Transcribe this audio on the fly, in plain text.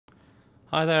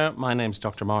Hi there, my name's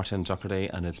Dr. Martin Doherty,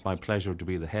 and it's my pleasure to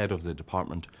be the head of the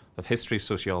Department of History,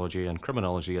 Sociology and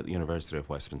Criminology at the University of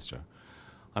Westminster.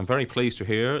 I'm very pleased to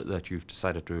hear that you've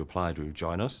decided to apply to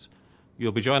join us.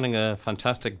 You'll be joining a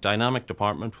fantastic dynamic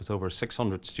department with over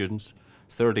 600 students,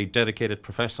 30 dedicated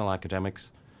professional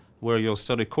academics, where you'll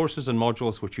study courses and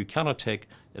modules which you cannot take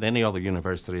at any other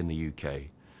university in the UK.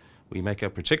 We make a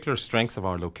particular strength of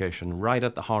our location right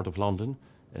at the heart of London,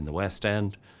 in the West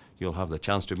End. You'll have the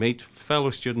chance to meet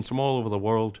fellow students from all over the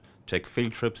world, take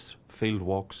field trips, field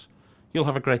walks. You'll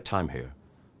have a great time here.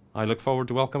 I look forward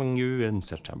to welcoming you in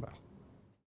September.